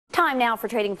Time now for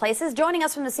Trading Places. Joining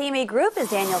us from the CME Group is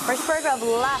Daniel Frishberg of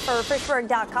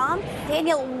Frishberg.com.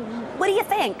 Daniel, what do you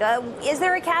think? Is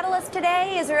there a catalyst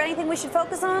today? Is there anything we should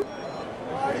focus on?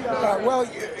 Well,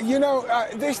 you know,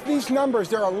 these numbers,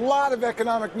 there are a lot of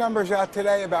economic numbers out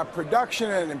today about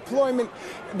production and employment,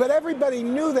 but everybody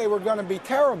knew they were going to be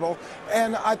terrible.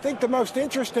 And I think the most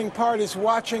interesting part is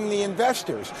watching the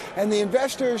investors. And the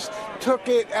investors took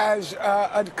it as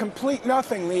a complete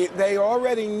nothing. They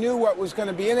already knew what was going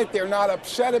to be in it. They're not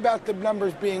upset about the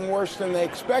numbers being worse than they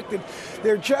expected.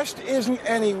 There just isn't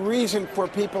any reason for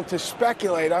people to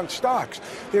speculate on stocks.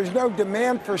 There's no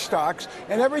demand for stocks.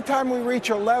 And every time we reach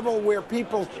a level where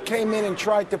people came in and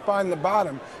tried to find the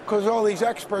bottom, because all these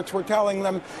experts were telling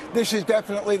them this is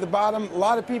definitely the bottom, a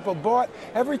lot of people bought.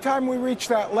 Every time we reach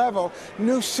that level,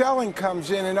 new selling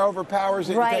comes in and overpowers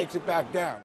it and takes it back down.